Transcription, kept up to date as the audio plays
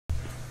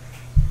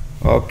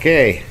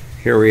Okay,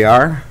 here we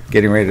are,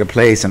 getting ready to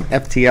play some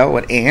FTL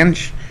with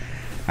Ange.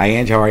 Hi,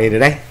 Ange. How are you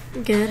today?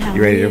 Good. How You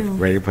are ready you?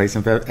 ready to play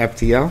some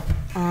FTL?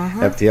 Uh-huh.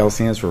 FTL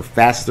stands for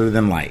faster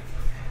than light,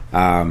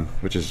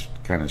 which is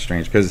kind of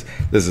strange because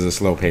this is a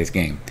slow-paced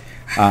game.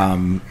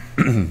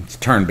 It's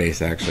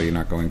turn-based, actually. You're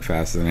not going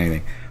faster than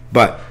anything.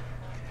 But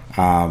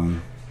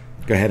go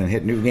ahead and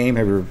hit new game.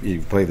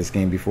 You've played this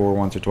game before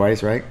once or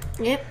twice, right?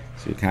 Yep.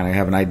 So you kind of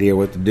have an idea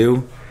what to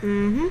do.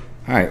 Mm-hmm.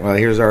 All right. Well,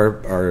 here's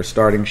our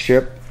starting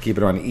ship. Keep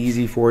it on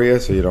easy for you,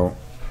 so you don't,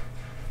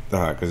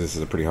 because this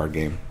is a pretty hard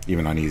game,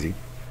 even on easy.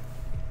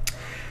 All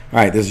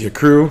right, this is your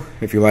crew.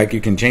 If you like, you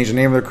can change the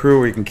name of the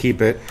crew, or you can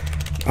keep it.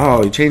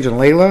 Oh, you're changing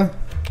Layla?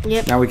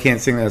 Yep. Now we can't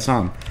sing that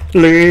song.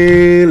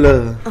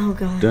 Layla. Oh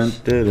gosh. Dun,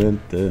 dun,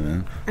 dun,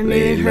 dun. I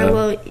mean, her Layla.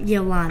 well,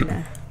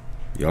 Yolanda.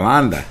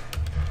 Yolanda.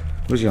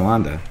 Who's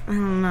Yolanda? I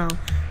don't know.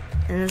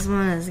 And this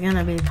one is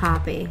gonna be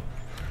Poppy.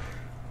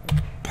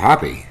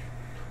 Poppy.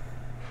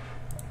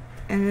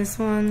 And this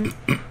one.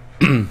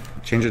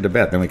 Change it to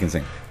Beth, then we can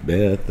sing.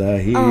 Beth, I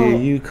hear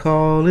you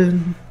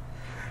calling,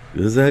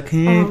 'cause I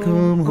can't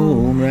come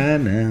home right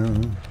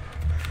now.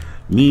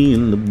 Me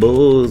and the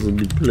boys will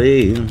be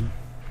playing,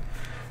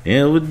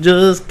 and we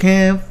just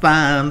can't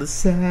find the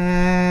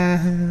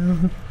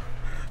sound.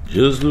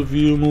 Just a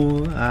few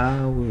more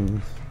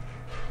hours.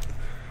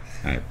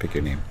 Alright, pick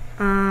your name.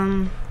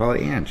 Call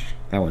it Ange.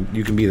 That one.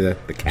 You can be the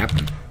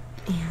captain.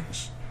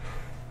 Ange.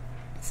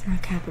 It's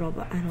not capital,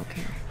 but I don't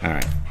care.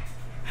 Alright.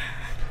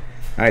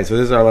 Alright, so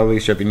this is our lovely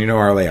ship, and you know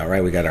our layout,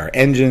 right? We got our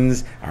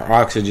engines, our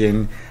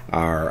oxygen,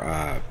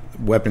 our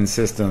weapon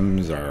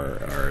systems,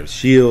 our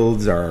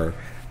shields, our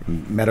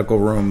medical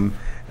room,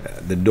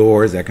 the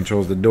doors, that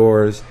controls the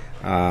doors,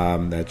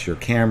 that's your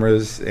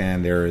cameras,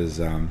 and there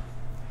is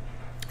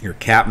your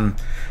captain.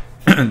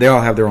 They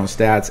all have their own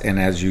stats, and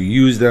as you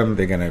use them,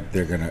 they're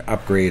gonna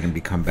upgrade and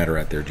become better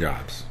at their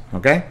jobs.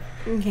 Okay?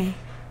 Okay.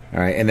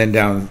 Alright, and then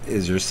down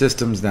is your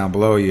systems. Down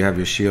below you have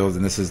your shields,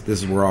 and this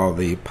is where all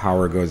the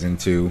power goes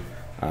into.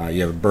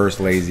 You have burst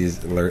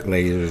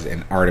lasers,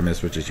 and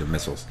Artemis, which is your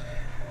missiles.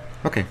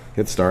 Okay,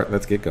 good start.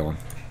 Let's get going.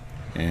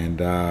 And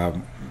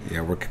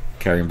yeah, we're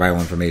carrying vital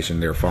information.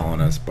 They're following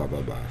us. Blah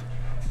blah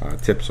blah.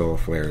 Tip solar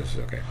flares.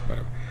 Okay,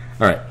 whatever.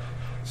 All right.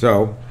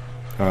 So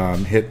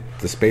hit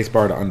the space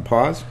bar to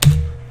unpause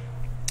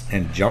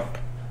and jump.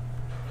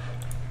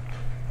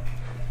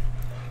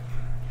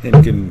 And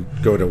you can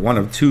go to one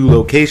of two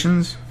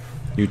locations.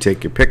 You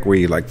take your pick where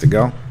you'd like to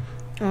go.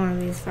 I want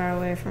to be as far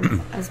away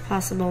from as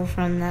possible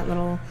from that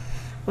little,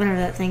 whatever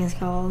that thing is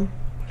called.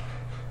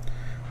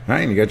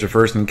 Alright, and you got your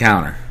first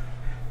encounter.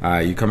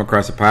 You come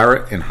across a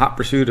pirate in hot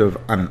pursuit of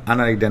an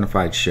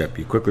unidentified ship.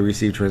 You quickly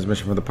receive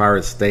transmission from the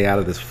pirates. Stay out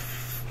of this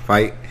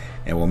fight,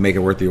 and we'll make it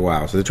worth your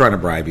while. So they're trying to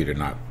bribe you to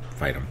not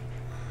fight them.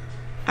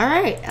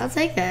 Alright, I'll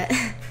take that.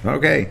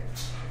 Okay.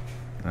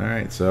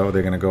 Alright, so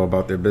they're going to go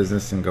about their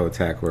business and go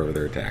attack whoever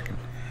they're attacking.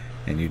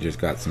 And you just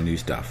got some new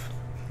stuff.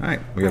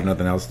 Alright, we have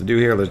nothing else to do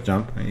here. Let's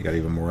jump. You got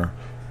even more.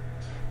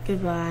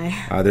 Goodbye.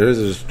 There is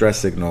a distress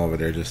signal over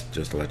there just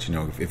to let you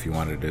know if you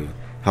wanted to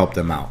help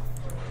them out.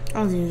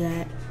 I'll do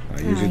that.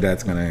 Usually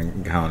that's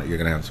going to count. You're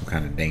going to have some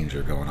kind of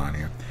danger going on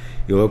here.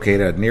 You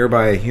locate a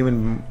nearby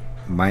human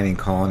mining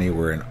colony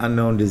where an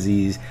unknown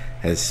disease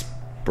has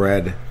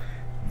spread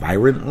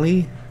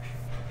virulently.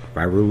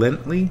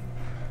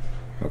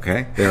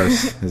 Okay,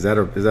 is that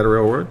a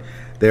real word?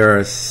 They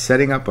are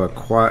setting up a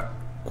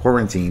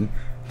quarantine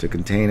to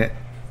contain it,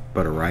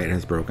 but a riot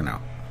has broken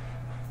out.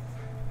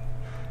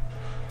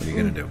 What are you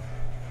going to do?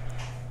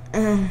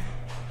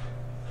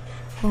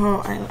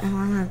 Well, I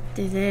want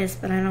to do this,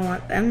 but I don't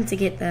want them to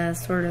get the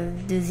sort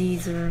of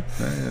disease or...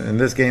 In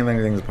this game,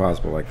 anything's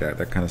possible like that.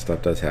 That kind of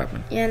stuff does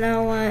happen. You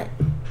know what?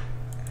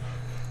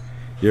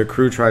 Your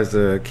crew tries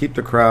to keep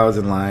the crowds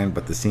in line,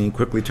 but the scene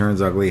quickly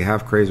turns ugly.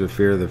 Half crazed with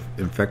fear, the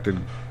infected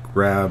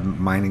grab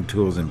mining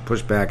tools and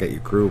push back at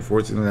your crew,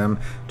 forcing them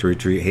to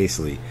retreat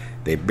hastily.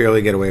 They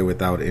barely get away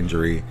without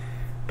injury,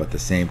 but the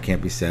same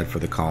can't be said for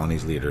the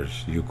colony's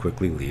leaders. You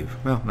quickly leave.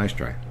 Well, nice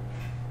try.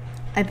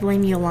 I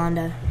blame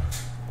Yolanda.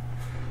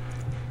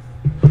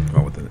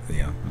 Oh,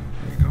 yeah,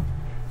 there you go.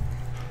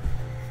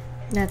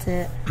 That's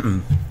it.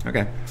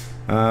 Okay.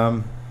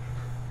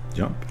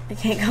 Jump. I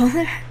can't go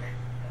there.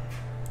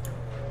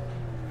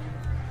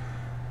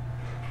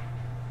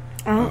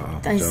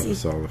 Oh, I see.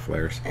 Saw the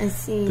flares. I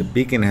see. The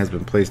beacon has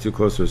been placed too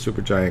close to a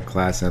supergiant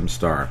Class M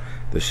star.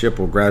 The ship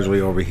will gradually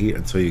overheat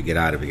until you get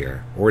out of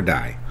here, or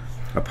die.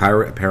 A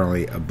pirate,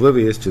 apparently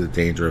oblivious to the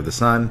danger of the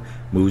sun,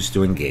 moves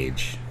to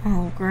engage.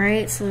 Oh,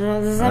 great. So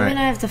does that mean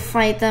I have to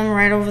fight them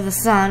right over the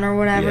sun or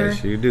whatever?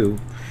 Yes, you do.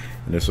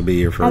 And this will be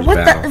your first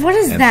battle. What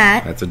is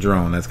that? That's a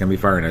drone. That's going to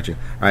be firing at you.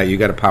 All right, you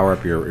got to power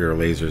up your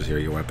lasers here,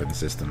 your weapon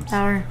systems.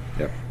 Power?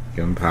 Yep.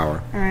 Give them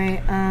power. All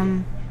right.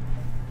 All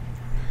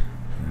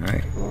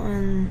right.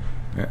 One.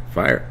 Yeah,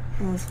 fire.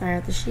 Let's fire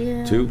at the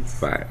shield. 2,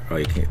 fire. Oh,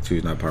 you can't.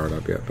 2's not powered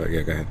up yet, but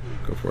yeah, go ahead.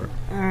 Go for it.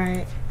 All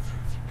right.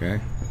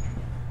 Okay.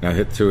 Now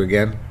hit 2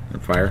 again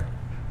and fire.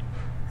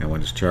 And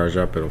when it's charged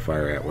up, it'll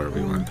fire at whatever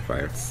you want it to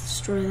fire. Let's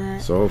destroy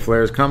that. Solar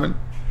flare's coming.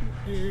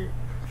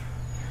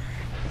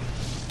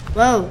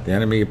 Whoa. The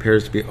enemy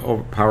appears to be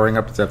powering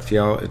up its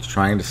FTL. It's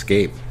trying to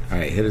escape. All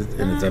right, hit it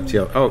in its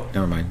FTL. Oh,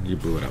 never mind. You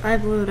blew it up. I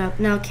blew it up.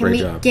 Now, can Great we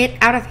job.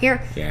 get out of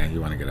here? Yeah,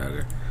 you want to get out of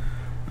there.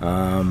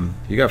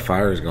 You got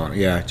fires going.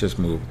 Yeah, just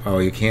move. Oh,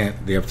 you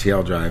can't. The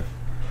FTL drive.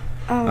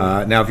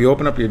 Oh. Now, if you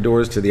open up your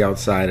doors to the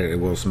outside, it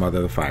will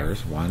smother the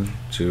fires. 1,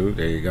 2.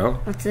 There you go.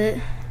 That's it.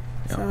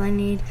 That's all I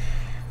need.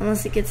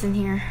 Unless it gets in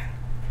here.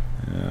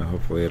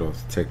 Hopefully, it'll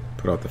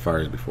put out the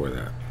fires before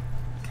that.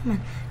 Come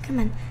on. Come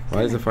on.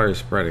 Why is the fire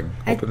spreading?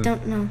 I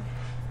don't know.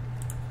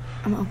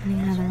 I'm opening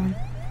another one.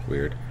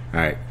 Weird. All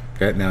right.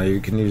 Okay, now you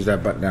can use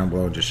that button down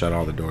below and just shut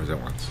all the doors at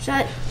once.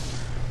 Shut.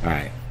 All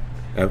right.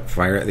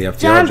 Fire. The FTL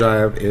Jump.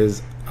 drive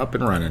is up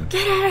and running.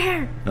 Get out of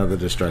here. Another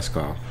distress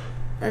call.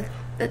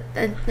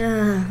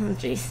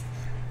 Jeez.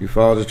 You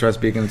follow the distress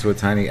beacon to a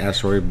tiny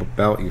asteroid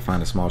belt. You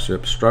find a small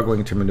ship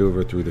struggling to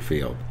maneuver through the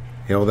field.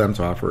 Hail them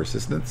to offer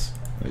assistance,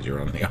 as your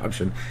only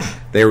option.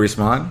 They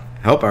respond,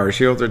 "Help, our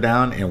shields are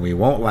down, and we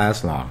won't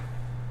last long."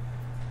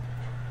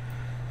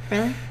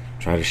 Really?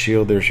 Try to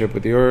shield their ship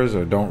with yours,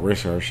 or don't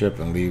risk our ship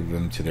and leave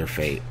them to their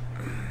fate.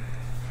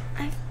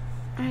 I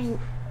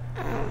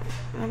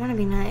want to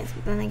be nice,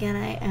 but then again,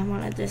 I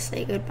want to just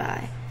say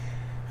goodbye.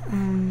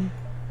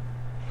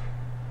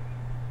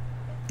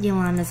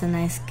 Yolanda's a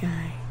nice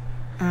guy.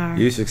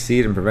 You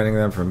succeed in preventing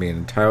them from being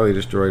entirely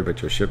destroyed,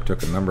 but your ship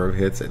took a number of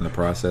hits in the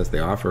process. They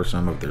offer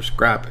some of their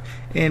scrap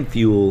and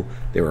fuel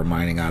they were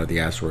mining out of the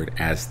asteroid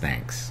as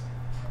thanks.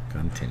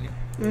 Continue.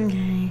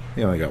 Okay.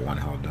 You only got 1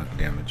 hull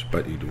damage,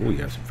 but you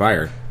have some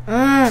fire.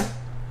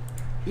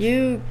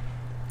 You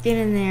get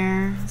in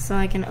there so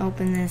I can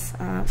open this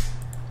up.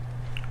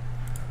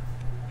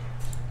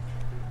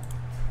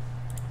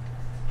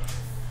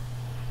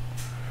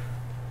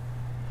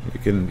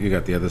 You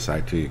got the other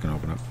side too. You can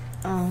open up.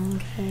 Oh,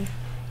 okay.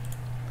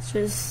 Let's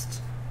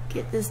just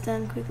get this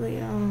done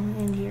quickly. Oh,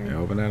 in here. Yeah,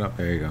 open that up.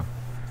 There you go.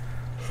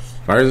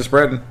 Fires are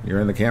spreading. You're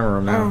in the camera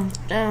room now.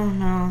 Oh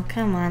no!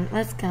 Come on,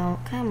 let's go.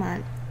 Come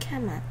on.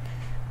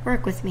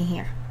 Work with me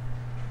here.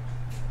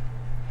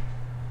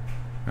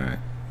 All right.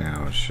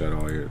 Now shut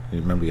all your. You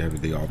remember you have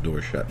the all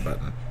doors shut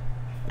button.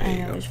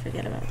 I always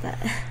forget about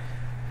that.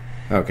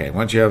 Okay.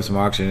 Once you have some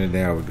oxygen in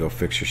there, I would go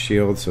fix your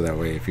shield so that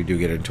way, if you do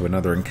get into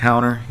another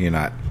encounter, you're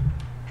not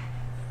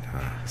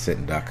sit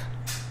and duck.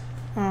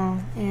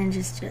 Oh,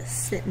 Ange's just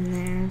sitting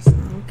there, so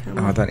come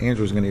on. I thought Ange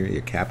was going to be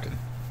a captain.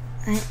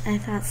 I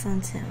thought so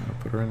too. I'll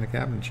put her in the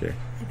captain chair.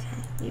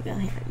 Okay, you go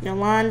here.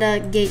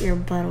 Yolanda, get your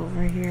butt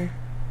over here.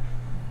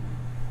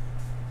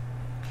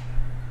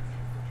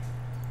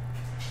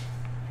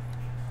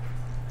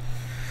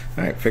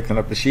 Alright, fixing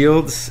up the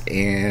shields,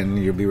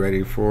 and you'll be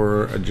ready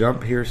for a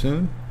jump here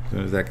soon. As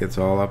soon as that gets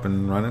all up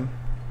and running.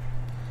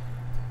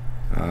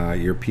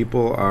 Your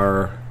people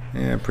are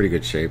in pretty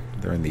good shape.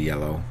 They're in the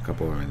yellow. A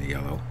couple are in the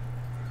yellow.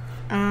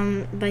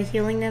 By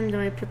healing them, do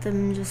I put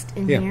them just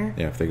in here?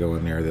 Yeah, if they go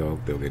in there, they'll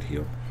get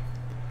healed.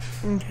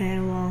 Okay,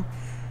 well,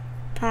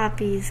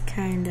 Poppy's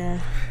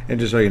kinda. And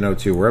just so you know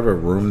too, wherever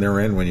room they're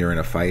in when you're in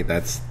a fight,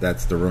 that's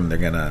the room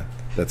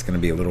that's gonna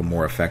be a little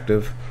more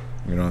effective.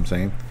 You know what I'm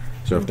saying?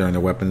 So if they're in the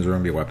weapons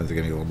room, your weapons are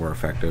gonna be a little more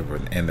effective,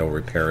 and they'll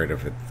repair it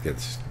if it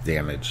gets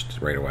damaged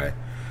right away.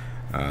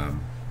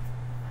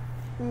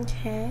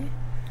 Okay.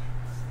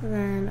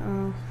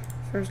 Then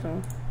first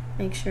I'll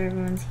make sure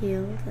everyone's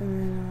healed,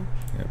 and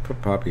then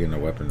put Poppy in the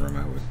weapon room,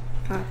 I would.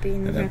 Poppy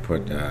in the and then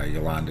weapon put room.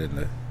 Yolanda in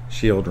the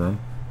shield room,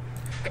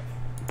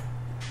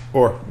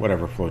 or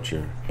whatever floats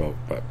your boat.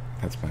 But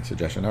that's my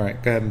suggestion. All right,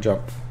 go ahead and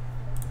jump.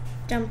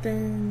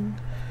 Jumping.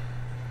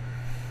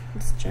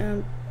 Let's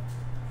jump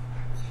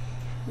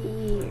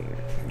here.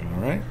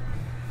 All right.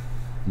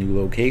 New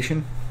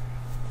location.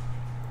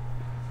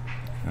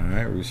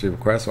 Alright, we receive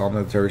requests. All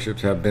military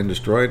ships have been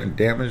destroyed and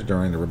damaged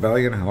during the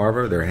rebellion.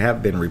 However, there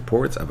have been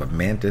reports of a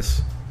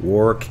Mantis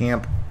war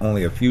camp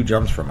only a few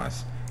jumps from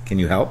us. Can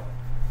you help?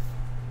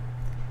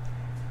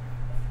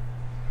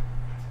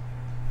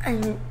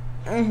 You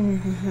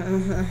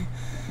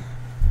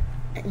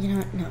know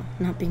what? No,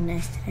 not being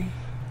nice today.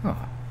 Oh,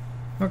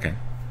 okay.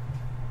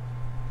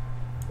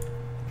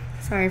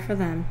 Sorry for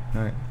them.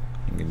 Alright,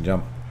 you can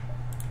jump.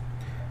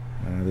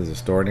 There's a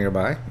store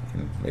nearby. You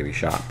can maybe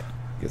shop.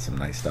 Get some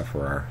nice stuff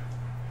for our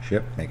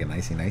ship. Make it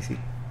nicey.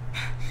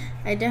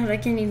 I doubt I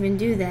can even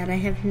do that. I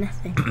have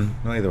nothing.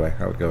 Well, either way,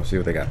 I would go see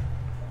what they got.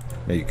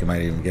 Maybe you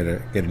might even get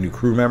a new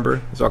crew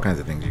member. There's all kinds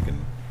of things you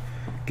can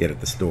get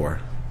at the store.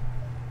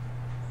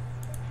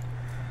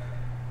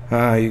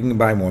 You can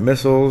buy more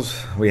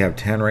missiles. We have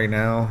 10 right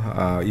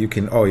now. You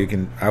can.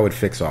 I would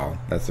fix all.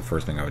 That's the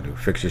first thing I would do.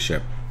 Fix your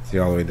ship. See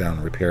all the way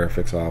down. Repair.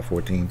 Fix all.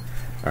 14.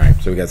 All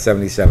right. So we got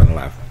 77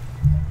 left.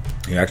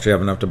 You actually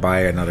have enough to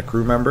buy another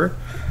crew member.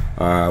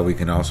 We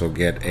can also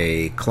get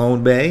a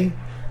clone bay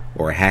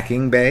or a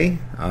hacking bay.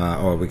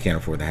 We can't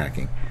afford the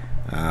hacking.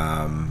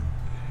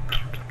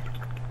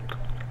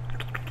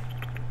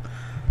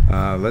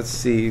 Let's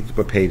see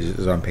what page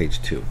is on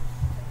page 2.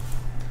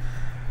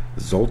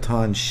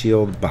 Zoltan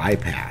shield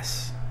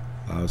bypass.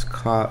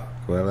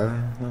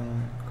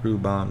 Crew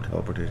bomb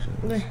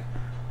teleportation.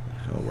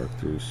 It'll work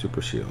through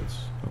super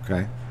shields.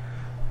 Okay.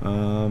 I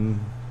don't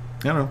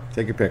know.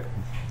 Take your pick.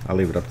 I'll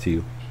leave it up to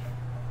you.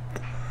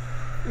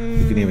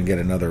 You can even get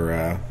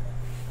another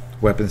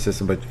weapon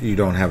system, but you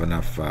don't have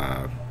enough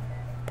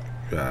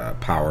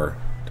power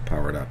to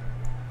power it up.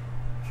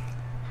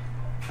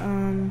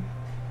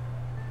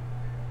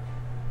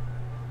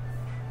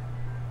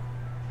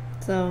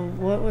 So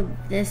what would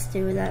this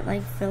do? Would that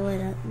like fill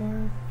it up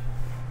more?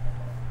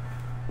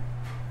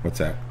 What's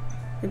that?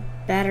 The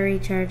battery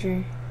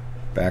charger.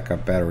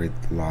 Backup battery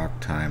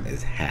lock time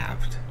is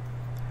halved.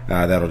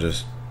 That'll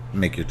just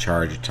make your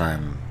charge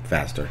time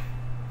faster.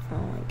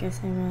 Oh, I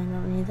guess I really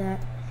don't need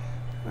that.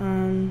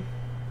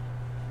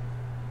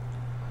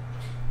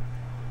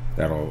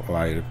 That'll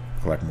allow you to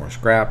collect more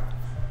scrap.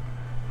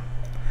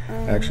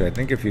 Actually, I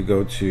think if you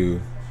go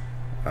to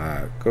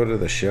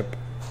the ship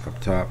up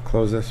top,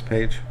 close this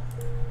page.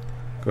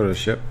 Go to the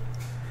ship.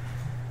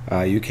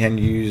 You can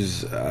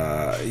use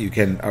you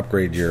can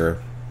upgrade your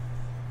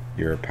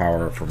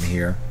power from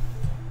here,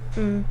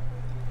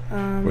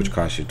 which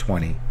costs you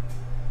 20.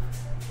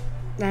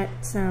 That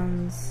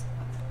sounds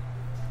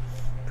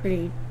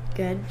pretty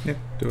good. Yeah,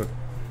 do it.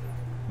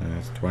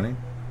 That's 20. You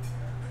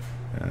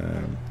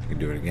can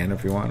do it again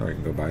if you want, or you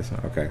can go buy some.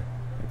 Okay,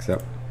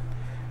 accept.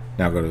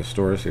 Now go to the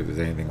store, see if there's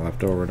anything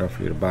left over enough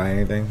for you to buy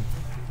anything.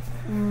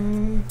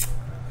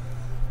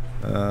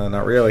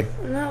 Not really.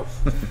 Nope.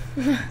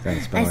 I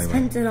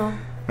spent it all. All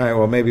right,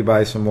 well, maybe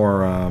buy some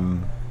more,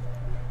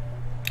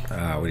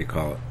 what do you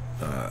call it?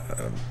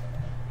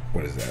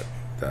 What is that?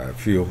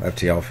 Fuel,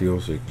 FTL fuel,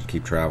 so you can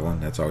keep traveling.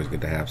 That's always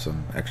good to have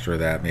some extra of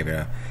that. Maybe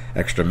an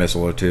extra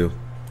missile or 2,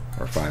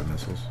 or 5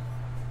 missiles.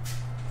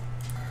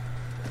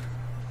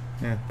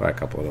 Yeah, buy a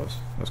couple of those.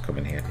 Those come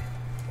in handy.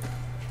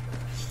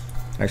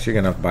 Actually,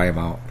 you're going to buy them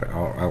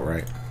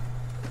outright.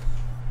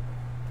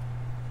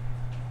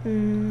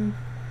 You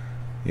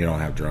don't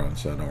have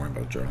drones, so don't worry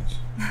about drones.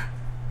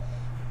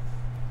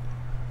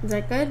 Is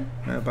that good?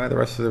 Buy the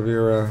rest of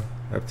your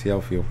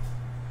FTL fuel.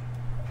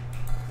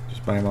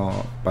 Just buy them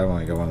all. Buy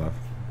one. You got one left.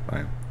 Buy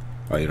them.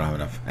 Oh, you don't have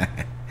enough. All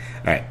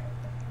right.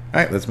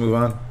 All right. Let's move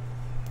on.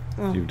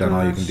 Oh, You've done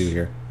all you can do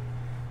here.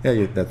 Yeah,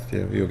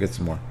 you'll get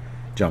some more.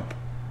 Jump.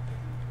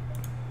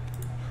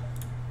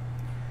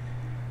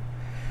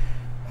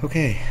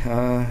 Okay.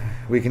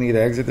 We can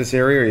either exit this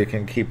area, or you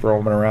can keep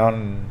roaming around.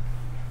 And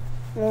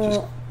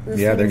well,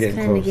 they're getting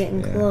close. They're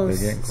getting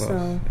close. Yeah,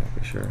 So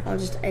for sure. I'll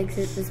just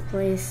exit this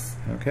place.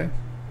 Okay.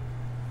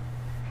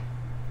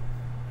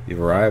 You've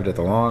arrived at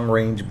the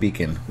long-range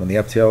beacon. When the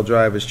FTL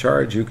drive is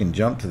charged, you can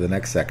jump to the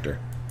next sector.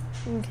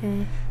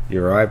 Okay.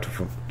 You arrive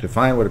to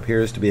find what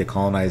appears to be a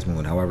colonized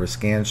moon. However,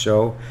 scans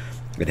show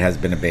it has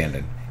been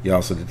abandoned. You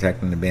also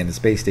detect an abandoned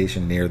space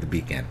station near the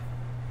beacon.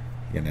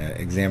 You're going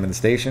to examine the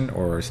station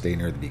or stay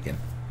near the beacon?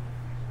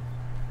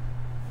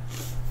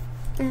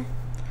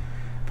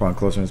 Upon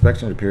closer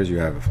inspection, it appears you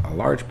have a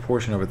large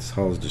portion of its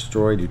hull is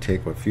destroyed. You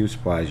take what few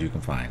supplies you can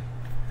find.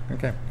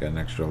 Okay, got an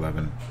extra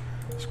 11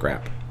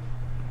 scrap.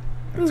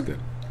 That's good.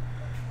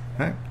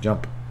 All right,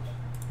 jump.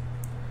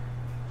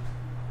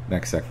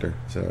 Next sector.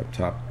 So up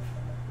top.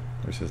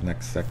 Where says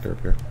next sector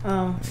up here.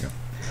 Oh. There you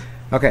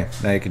go. Okay,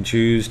 now you can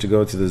choose to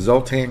go to the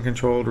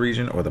Zoltan-controlled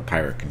region or the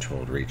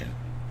Pirate-controlled region.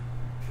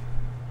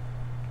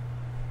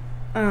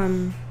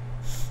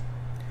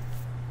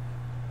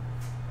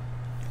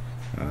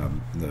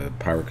 The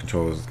pirate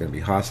control is going to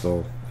be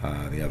hostile.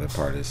 The other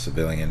part is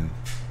civilian.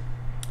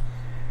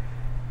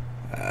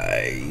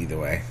 Either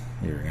way,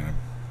 you're gonna.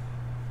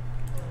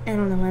 I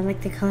don't know. I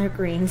like the color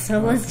green, so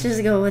let's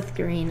just go with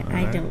green. All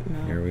I right, don't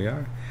know. Here we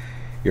are.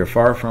 You're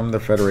far from the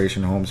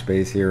Federation home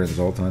space here in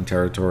Zoltan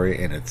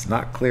territory, and it's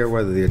not clear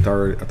whether the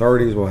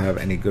authorities will have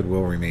any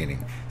goodwill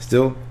remaining.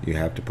 Still, you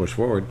have to push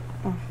forward.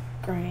 Oh,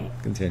 great.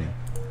 Continue.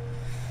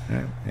 All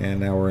right,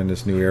 and now we're in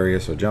this new area,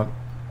 so jump.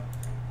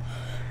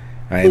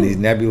 And these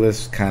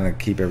nebulas kind of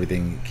keep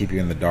you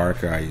in the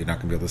dark. You're not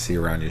going to be able to see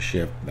around your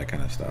ship, that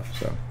kind of stuff.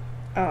 So.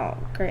 Oh,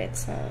 great.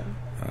 So.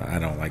 I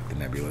don't like the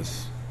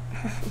nebulas.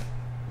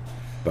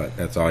 But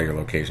that's all your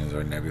locations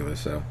are nebulas,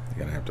 so you're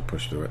going to have to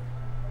push through it.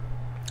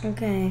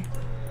 Okay.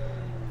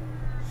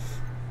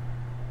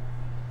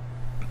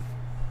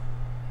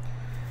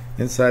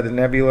 Inside the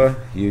nebula,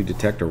 you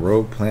detect a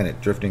rogue planet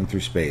drifting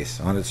through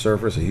space. On its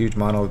surface, a huge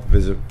monolith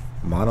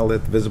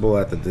visible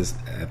at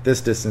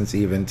this distance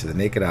even to the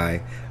naked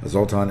eye. A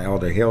Zoltan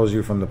elder hails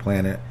you from the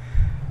planet.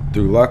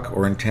 Through luck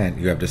or intent,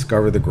 you have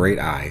discovered the Great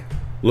Eye.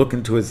 Look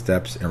into its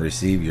depths and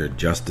receive your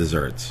just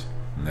desserts.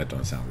 And that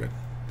don't sound good.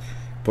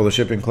 Pull the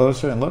ship in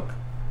closer and look,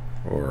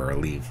 or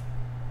leave.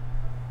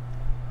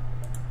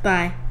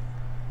 Bye.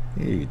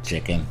 You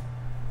chicken.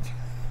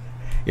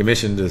 Your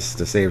mission is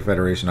to save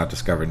Federation, not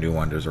discover new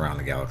wonders around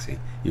the galaxy.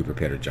 You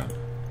prepare to jump.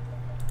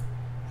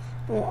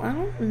 Well, I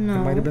don't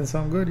know. It might have been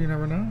something good. You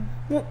never know.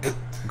 Well,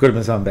 could have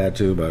been something bad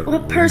too, but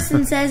what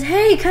person says,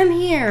 "Hey, come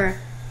here.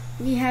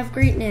 We have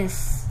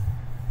greatness."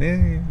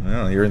 Yeah,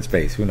 well, you're in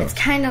space. Who knows?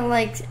 It's kind of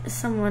like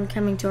someone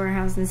coming to our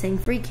house and saying,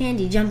 "Free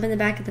candy. Jump in the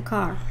back of the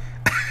car."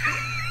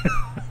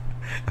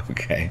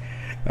 Okay.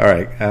 All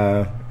right.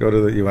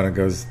 You want to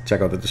go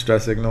check out the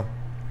distress signal?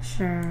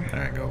 Sure. All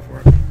right, go for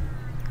it.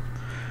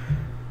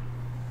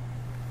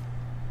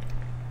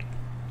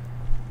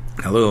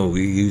 Hello,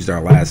 we used our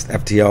last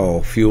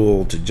FTL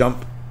fuel to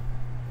jump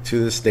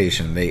to the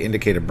station. They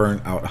indicate a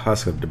burnt out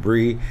husk of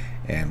debris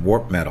and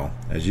warped metal.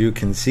 As you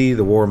can see,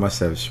 the war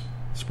must have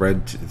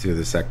spread to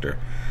the sector.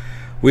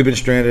 We've been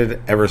stranded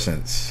ever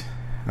since.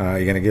 You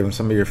going to give them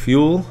some of your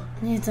fuel?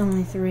 It's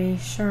only 3.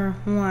 Sure,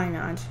 why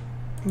not?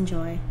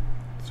 Enjoy.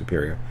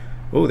 Superior.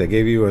 Oh, they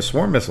gave you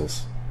swarm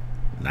missiles.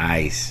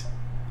 Nice.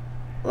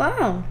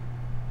 Wow.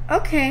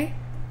 Okay.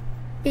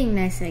 Being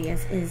nice, I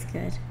guess, is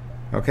good.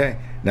 Okay.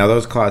 Now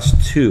those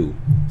cost 2.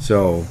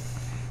 So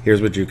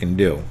here's what you can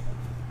do.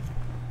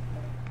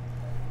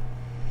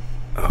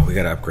 Oh, we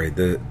got to upgrade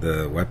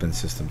the weapon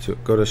system too.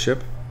 Go to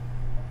ship.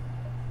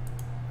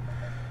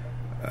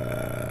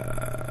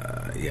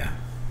 Yeah.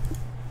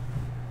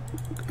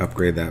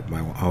 Upgrade that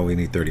by 1. Oh, we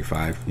need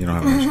 35. You don't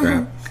have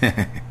enough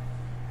scrap.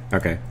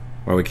 Okay.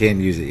 Well, we can't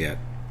use it yet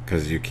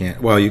because you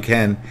can't. Well, you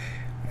can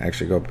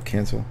actually go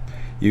cancel.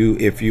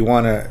 If you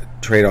want to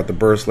trade out the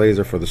burst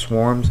laser for the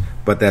swarms,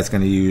 but that's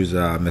going to use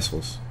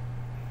missiles.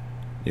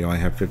 You only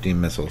have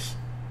 15 missiles,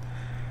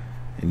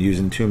 and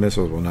using 2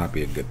 missiles will not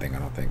be a good thing, I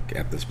don't think,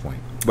 at this point.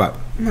 But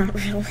not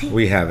really.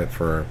 We have it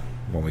for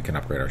when we can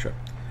upgrade our ship.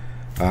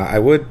 I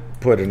would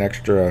put an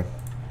extra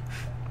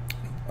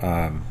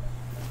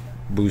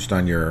boost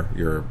on your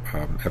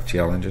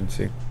FTL engine.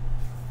 See,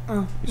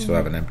 Oh, you still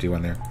have an empty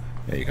one there.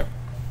 There you go.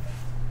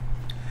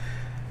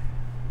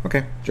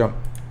 Okay, jump.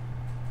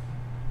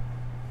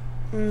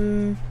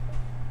 Do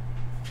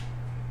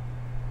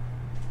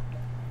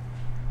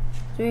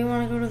we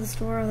want to go to the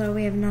store, although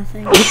we have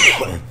nothing?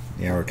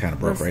 Yeah, we're kind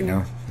of broke right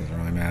now. Doesn't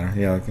really matter.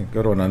 Yeah, we can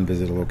go to an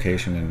unvisited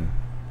location and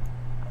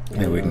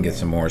maybe we can get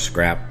some more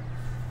scrap.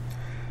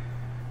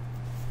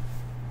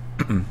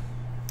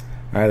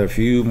 Alright, a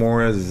few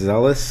more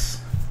zealous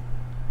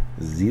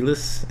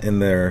in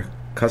their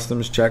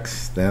customs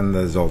checks than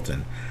the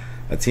Zoltan.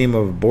 A team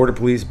of border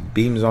police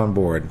beams on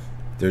board.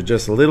 There's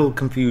just a little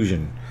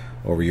confusion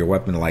over your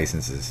weapon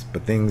licenses,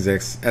 but things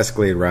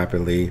escalate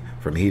rapidly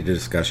from heated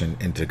discussion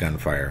into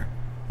gunfire.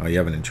 Oh, you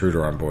have an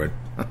intruder on board.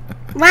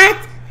 What?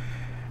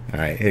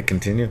 Alright, hit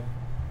continue.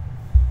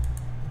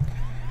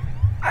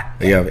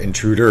 You have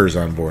intruders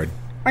on board.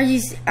 Are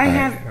you? I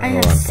have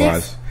Hold on, 6.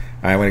 pause.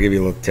 I'm going to give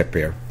you a little tip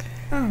here.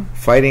 Oh.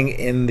 Fighting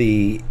in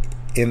the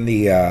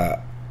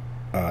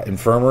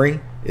infirmary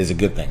is a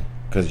good thing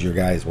because your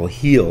guys will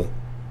heal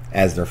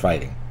as they're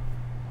fighting,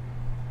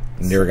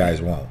 and their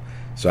guys won't.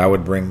 So I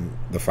would bring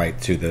the fight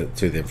to the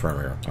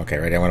infirmary. Okay,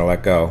 ready? I'm going to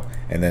let go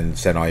and then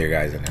send all your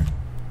guys in there.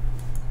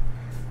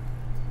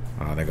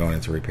 Oh, they're going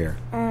into repair.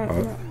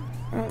 No,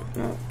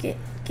 get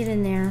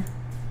in there.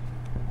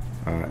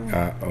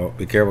 Oh,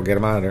 be careful! Get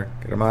him out of there!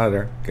 Get him out of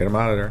there! Get him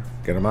out of there!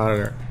 Get him out of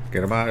there!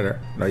 Get him out of there!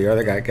 No, your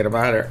other guy! Get him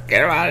out of there!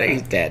 Get him out of there!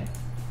 He's dead.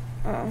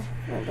 Oh,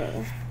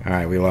 okay. All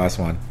right, we lost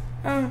one.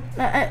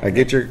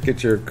 Get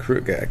your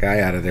crew guy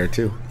out of there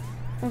too.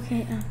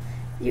 Okay.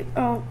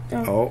 Oh,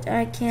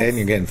 I can't. and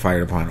you're getting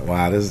fired upon.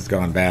 Wow, this has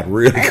gone bad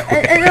really quick.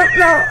 I don't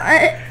know.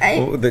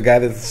 Oh, the guy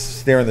that's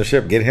steering the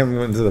ship, get him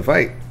into the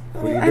fight.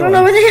 What are you I doing? don't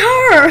know where they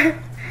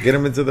are. Get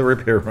him into the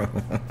repair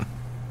room.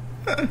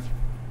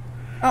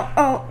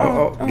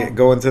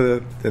 Go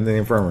into the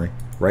infirmary.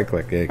 Right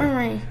click. There you go. All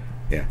right.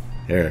 Yeah.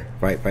 Here.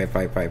 Fight.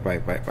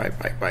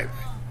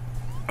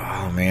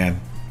 Oh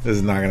man, this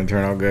is not going to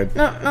turn out good.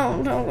 No.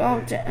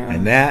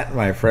 And that,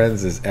 my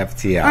friends, is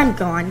FTL. I'm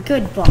gone.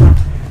 Goodbye.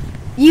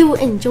 You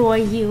enjoy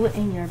you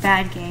and your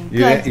bad game.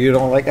 You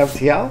don't like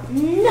FTL?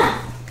 No.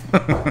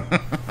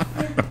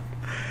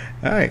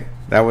 All right.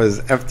 That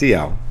was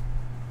FTL.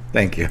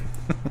 Thank you.